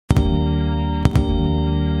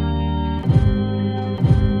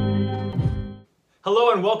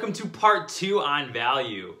Hello and welcome to part 2 on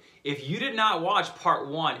value. If you did not watch part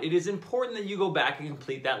 1, it is important that you go back and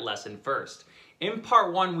complete that lesson first. In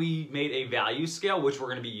part 1, we made a value scale, which we're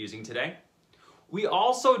going to be using today. We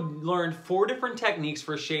also learned 4 different techniques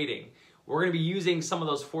for shading. We're going to be using some of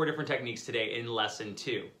those 4 different techniques today in lesson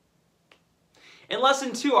 2. In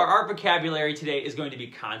lesson 2, our art vocabulary today is going to be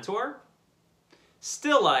contour,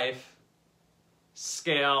 still life,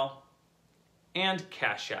 scale, and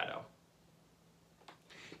cast shadow.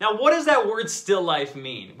 Now, what does that word still life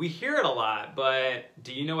mean? We hear it a lot, but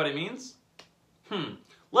do you know what it means?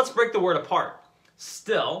 Let's break the word apart.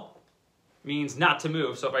 Still means not to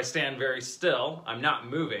move, so if I stand very still, I'm not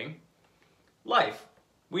moving. Life.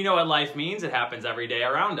 We know what life means. It happens every day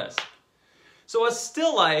around us. So a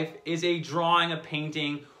still life is a drawing, a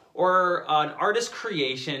painting, or an artist's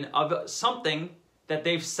creation of something that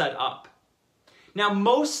they've set up. Now,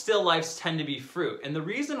 most still lifes tend to be fruit, and the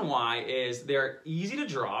reason why is they're easy to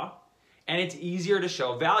draw, and it's easier to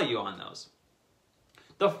show value on those.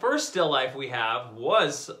 The first still life we have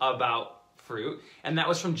was about fruit, and that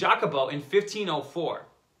was from Jacopo in 1504.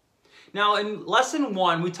 Now, in lesson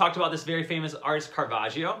 1, we talked about this very famous artist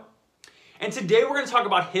Caravaggio, and today we're going to talk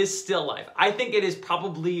about his still life. I think it is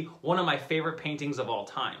probably one of my favorite paintings of all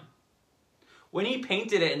time. When he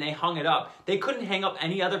painted it and they hung it up, they couldn't hang up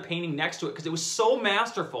any other painting next to it because it was so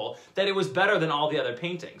masterful that it was better than all the other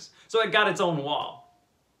paintings. So it got its own wall.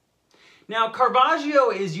 Now, Caravaggio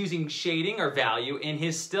is using shading or value in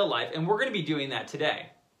his still life, and we're going to be doing that today.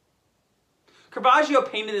 Caravaggio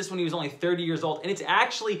painted this when he was only 30 years old, and it's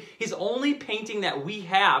actually his only painting that we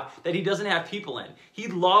have that he doesn't have people in. He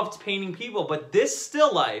loved painting people, but this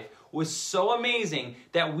still life was so amazing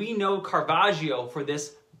that we know Caravaggio for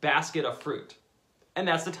this basket of fruit. And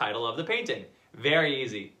that's the title of the painting. Very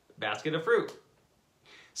easy. Basket of fruit.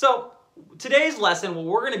 So today's lesson, what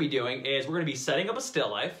we're going to be doing is we're going to be setting up a still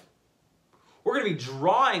life. We're going to be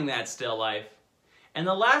drawing that still life. And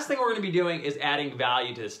the last thing we're going to be doing is adding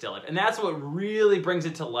value to the still life. And that's what really brings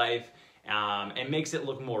it to life and makes it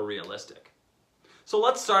look more realistic. So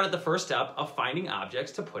let's start at the first step of finding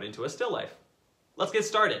objects to put into a still life. Let's get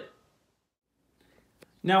started.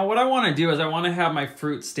 Now what I want to do is I want to have my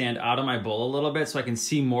fruit stand out of my bowl a little bit so I can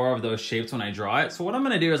see more of those shapes when I draw it. So what I'm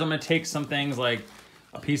going to do is I'm going to take some things like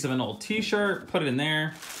a piece of an old t-shirt, put it in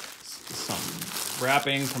there, some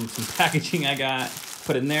wrapping from some packaging I got,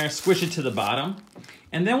 put it in there, squish it to the bottom.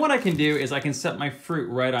 And then what I can do is I can set my fruit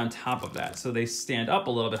right on top of that so they stand up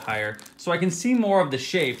a little bit higher so I can see more of the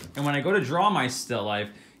shape. And when I go to draw my still life,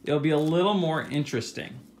 it'll be a little more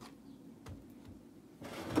interesting.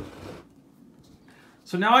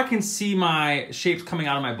 So now I can see my shapes coming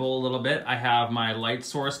out of my bowl a little bit. I have my light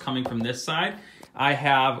source coming from this side. I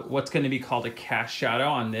have what's going to be called a cast shadow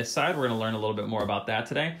on this side. We're going to learn a little bit more about that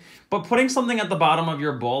today. But putting something at the bottom of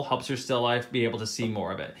your bowl helps your still life be able to see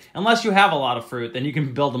more of it. Unless you have a lot of fruit, then you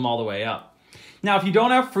can build them all the way up. Now, if you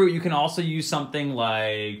don't have fruit, you can also use something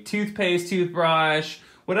like toothpaste, toothbrush,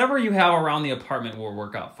 whatever you have around the apartment will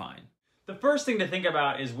work out fine. The first thing to think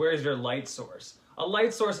about is where's your light source? A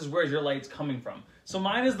light source is where's your light's coming from. So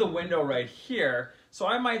mine is the window right here. So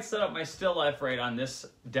I might set up my still life right on this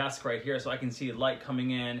desk right here so I can see light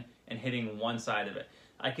coming in and hitting one side of it.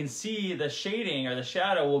 I can see the shading or the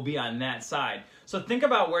shadow will be on that side. So think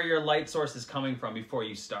about where your light source is coming from before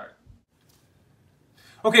you start.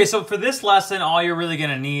 Okay, so for this lesson, all you're really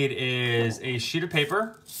gonna need is a sheet of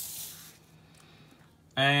paper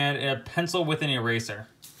and a pencil with an eraser.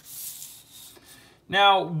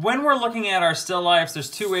 Now, when we're looking at our still lifes, there's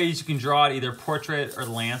 2 ways you can draw it, either portrait or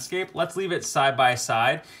landscape. Let's leave it side by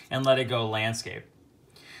side and let it go landscape.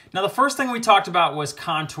 Now, the first thing we talked about was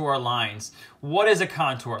contour lines. What is a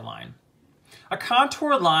contour line? A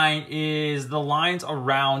contour line is the lines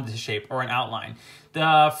around the shape or an outline.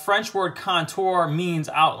 The French word contour means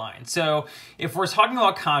outline. So if we're talking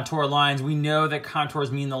about contour lines, we know that contours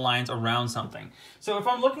mean the lines around something. So if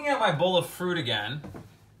I'm looking at my bowl of fruit again,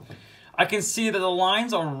 I can see that the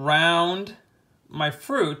lines around my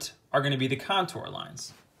fruit are going to be the contour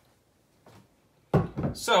lines.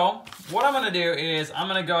 So what I'm going to do is I'm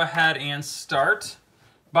going to go ahead and start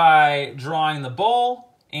by drawing the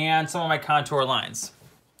bowl and some of my contour lines.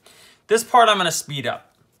 This part I'm going to speed up.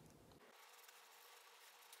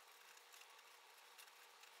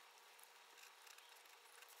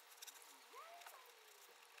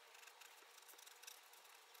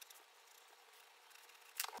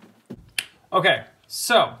 Okay,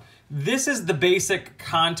 so this is the basic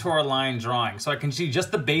contour line drawing. So I can see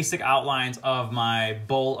just the basic outlines of my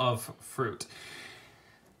bowl of fruit.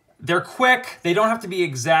 They're quick, they don't have to be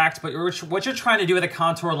exact, but what you're trying to do with a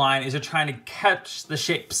contour line is you're trying to catch the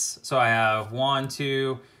shapes. So I have 1,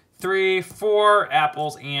 2, 3, 4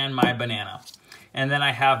 apples and my banana. And then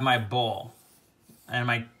I have my bowl. And am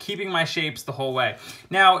I keeping my shapes the whole way?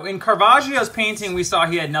 Now, in Caravaggio's painting, we saw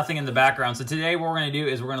he had nothing in the background. So today what we're gonna do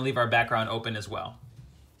is we're gonna leave our background open as well.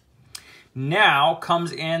 Now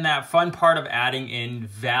comes in that fun part of adding in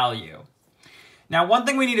value. Now, one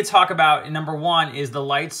thing we need to talk about, number one, is the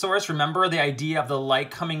light source. Remember the idea of the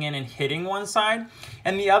light coming in and hitting one side?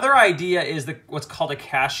 And the other idea is what's called a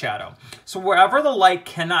cast shadow. So wherever the light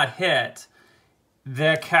cannot hit,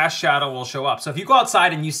 the cast shadow will show up. So if you go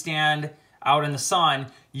outside and you stand out in the sun,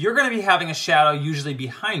 you're gonna be having a shadow usually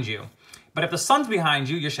behind you. But if the sun's behind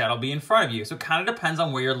you, your shadow will be in front of you. So it kind of depends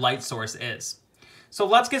on where your light source is. So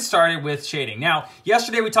let's get started with shading. Now,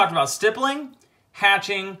 yesterday we talked about stippling,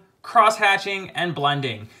 hatching, cross-hatching, and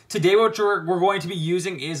blending. Today what we're going to be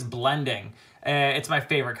using is blending. It's my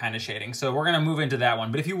favorite kind of shading, so we're gonna move into that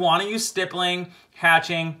one. But if you wanna use stippling,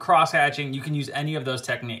 hatching, cross-hatching, you can use any of those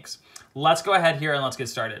techniques. Let's go ahead here and let's get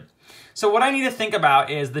started. So what I need to think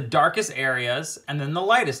about is the darkest areas and then the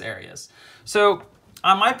lightest areas. So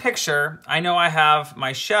on my picture, I know I have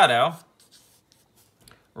my shadow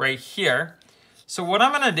right here. So what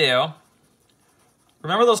I'm gonna do,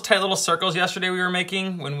 remember those tight little circles yesterday we were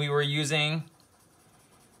making when we were using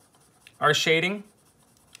our shading,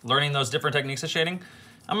 learning those different techniques of shading?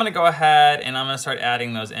 I'm gonna go ahead and I'm gonna start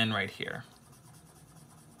adding those in right here.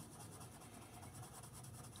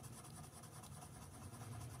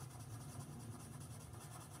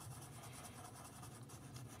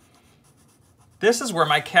 This is where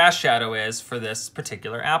my cast shadow is for this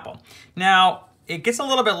particular apple. Now, it gets a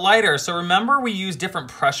little bit lighter, so remember we use different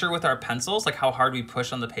pressure with our pencils, like how hard we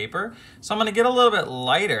push on the paper. So I'm gonna get a little bit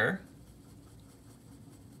lighter.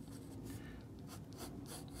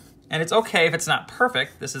 And it's okay if it's not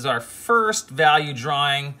perfect. This is our first value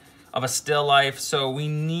drawing of a still life, so we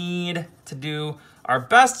need to do our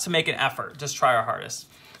best to make an effort, just try our hardest.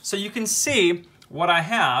 So you can see what I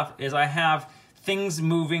have is I have things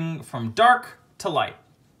moving from dark to light.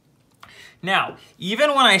 Now,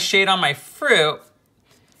 even when I shade on my fruit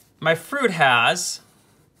has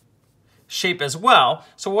shape as well.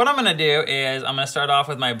 So what I'm gonna do is I'm gonna start off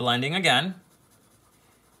with my blending again.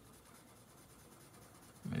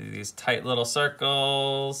 These tight little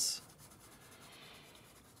circles.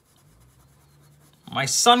 My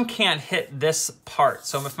sun can't hit this part.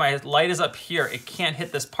 So if my light is up here, it can't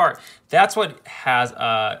hit this part. That's what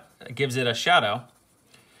gives it a shadow.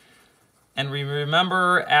 And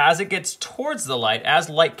remember, as it gets towards the light, as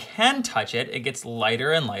light can touch it, it gets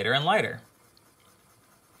lighter and lighter and lighter.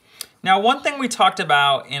 Now, one thing we talked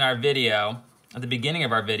about in our video, at the beginning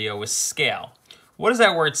of our video, was scale. What does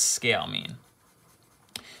that word scale mean?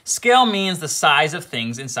 Scale means the size of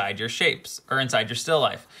things inside your shapes, or inside your still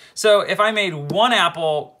life. So if I made one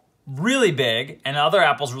apple really big and other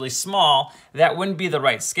apples really small, that wouldn't be the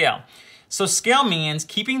right scale. So scale means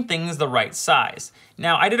keeping things the right size.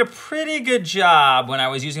 Now, I did a pretty good job when I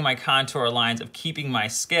was using my contour lines of keeping my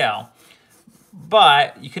scale,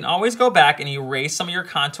 but you can always go back and erase some of your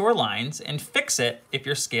contour lines and fix it if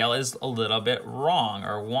your scale is a little bit wrong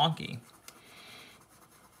or wonky.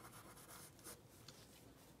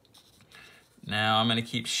 Now I'm gonna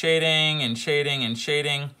keep shading and shading and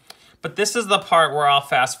shading, but this is the part where I'll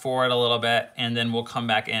fast forward a little bit and then we'll come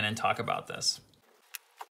back in and talk about this.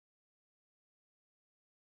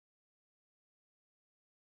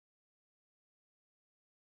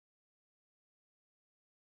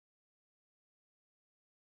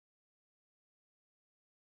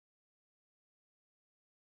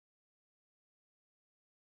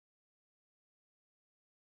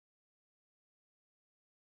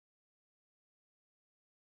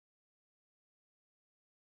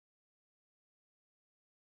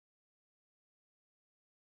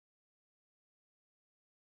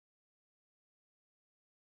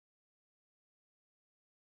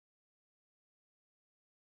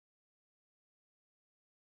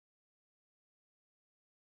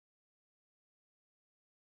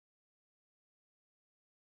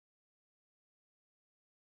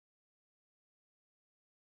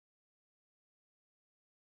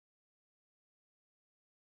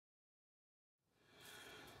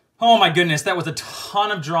 Oh my goodness, that was a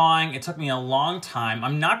ton of drawing. It took me a long time.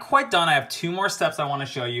 I'm not quite done. I have 2 more steps I want to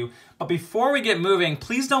show you. But before we get moving,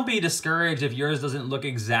 please don't be discouraged if yours doesn't look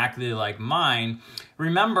exactly like mine.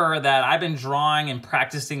 Remember that I've been drawing and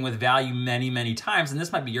practicing with value many, many times, and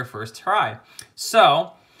this might be your first try.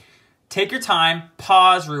 So take your time,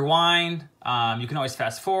 pause, rewind. You can always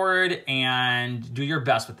fast forward and do your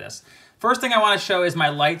best with this. First thing I want to show is my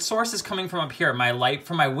light source is coming from up here. My light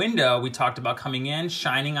from my window, we talked about coming in,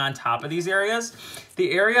 shining on top of these areas.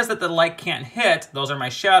 The areas that the light can't hit, those are my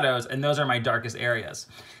shadows, and those are my darkest areas.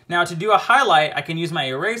 Now to do a highlight, I can use my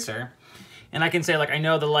eraser, and I can say, like, I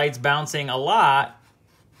know the light's bouncing a lot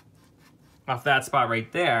off that spot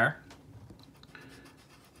right there.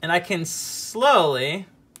 And I can slowly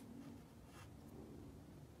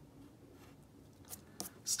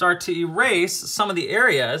start to erase some of the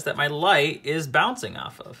areas that my light is bouncing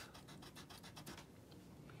off of.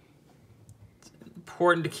 It's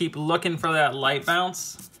important to keep looking for that light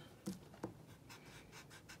bounce.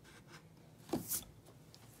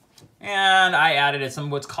 And I added some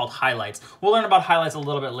what's called highlights. We'll learn about highlights a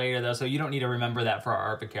little bit later though, so you don't need to remember that for our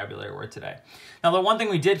art vocabulary word today. Now the one thing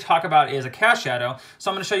we did talk about is a cast shadow. So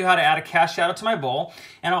I'm gonna show you how to add a cast shadow to my bowl,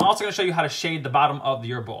 and I'm also gonna show you how to shade the bottom of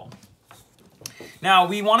your bowl. Now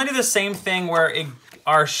we wanna do the same thing where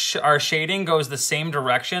our shading goes the same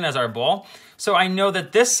direction as our bowl. So I know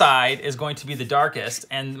that this side is going to be the darkest,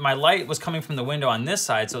 and my light was coming from the window on this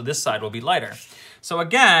side, so this side will be lighter. So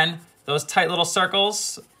again, those tight little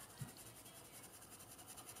circles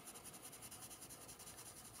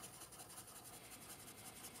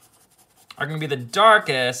are going to be the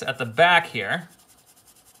darkest at the back here.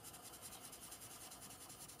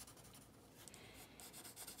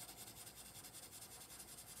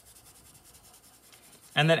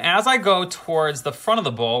 And then as I go towards the front of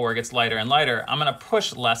the bowl where it gets lighter and lighter, I'm going to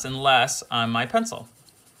push less and less on my pencil.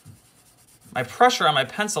 My pressure on my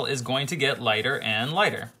pencil is going to get lighter and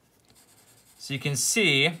lighter. So you can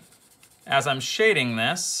see as I'm shading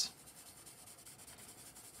this,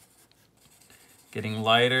 getting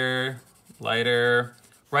lighter, lighter.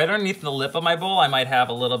 Right underneath the lip of my bowl, I might have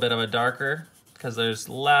a little bit of a darker because there's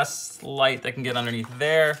less light that can get underneath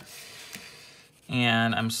there.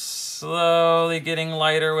 And I'm slowly getting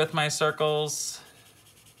lighter with my circles.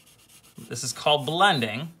 This is called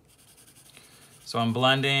blending. So I'm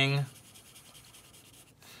blending.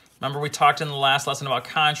 Remember we talked in the last lesson about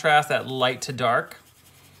contrast, that light to dark.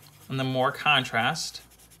 And the more contrast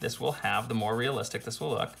this will have, the more realistic this will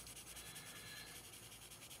look.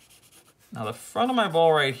 Now the front of my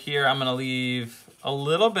bowl right here, I'm gonna leave a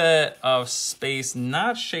little bit of space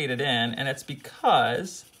not shaded in, and it's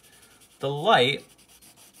because the light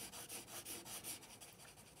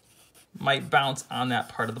might bounce on that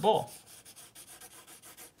part of the bowl.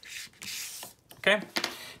 Okay?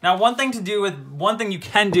 Now one thing you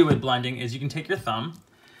can do with blending is you can take your thumb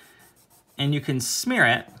and you can smear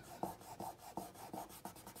it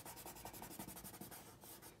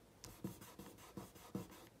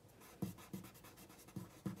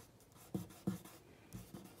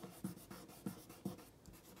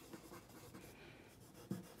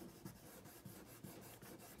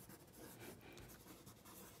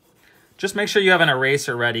Just make sure you have an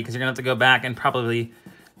eraser ready because you're gonna have to go back and probably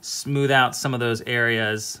smooth out some of those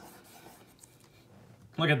areas.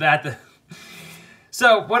 Look at that.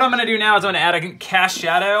 So what I'm gonna do now is I'm gonna add a cast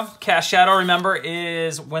shadow. Cast shadow, remember,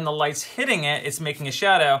 is when the light's hitting it, it's making a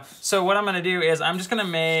shadow. So what I'm gonna do is I'm just gonna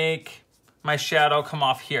make my shadow come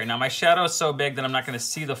off here. Now my shadow is so big that I'm not gonna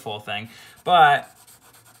see the full thing, but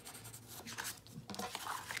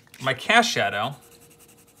my cast shadow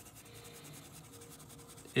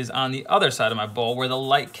is on the other side of my bowl where the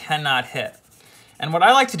light cannot hit. And what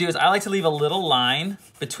I like to do is I like to leave a little line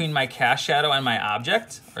between my cast shadow and my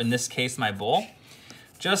object, or in this case, my bowl,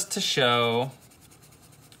 just to show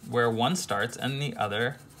where one starts and the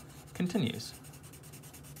other continues.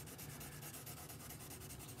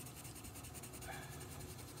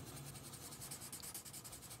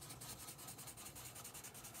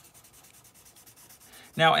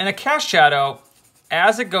 Now, in a cast shadow,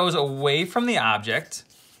 as it goes away from the object,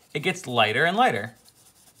 it gets lighter and lighter.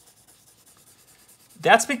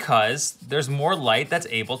 That's because there's more light that's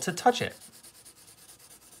able to touch it.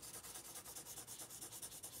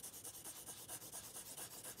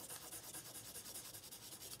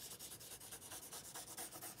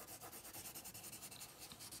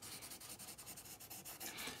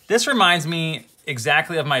 This reminds me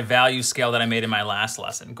exactly of my value scale that I made in my last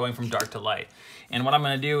lesson, going from dark to light. And what I'm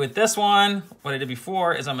gonna do with this one, what I did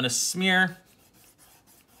before, is I'm gonna smear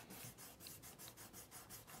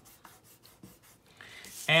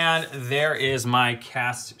and there is my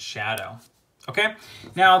cast shadow, okay?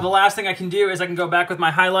 Now, the last thing I can do is I can go back with my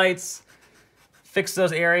highlights, fix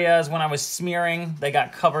those areas when I was smearing, they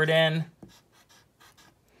got covered in.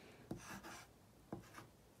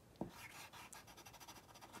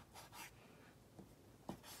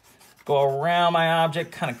 Go around my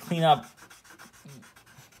object, kind of clean up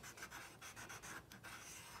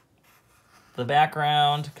the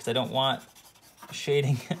background because I don't want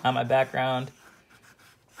shading on my background.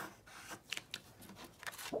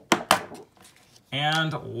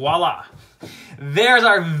 And voila. There's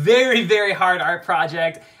our very, very hard art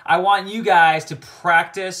project. I want you guys to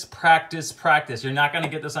practice, practice, practice. You're not gonna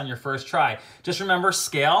get this on your first try. Just remember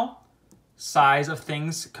scale, size of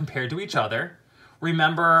things compared to each other.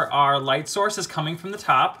 Remember our light source is coming from the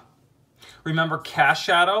top. Remember cast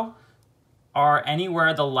shadow are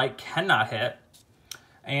anywhere the light cannot hit.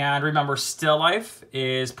 And remember still life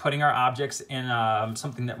is putting our objects in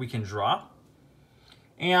something that we can draw.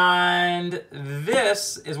 And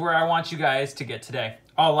this is where I want you guys to get today.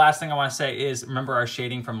 Oh, last thing I want to say is remember our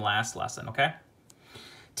shading from last lesson, okay?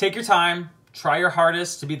 Take your time, try your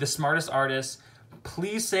hardest to be the smartest artist.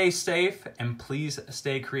 Please stay safe and please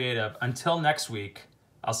stay creative. Until next week,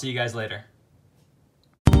 I'll see you guys later.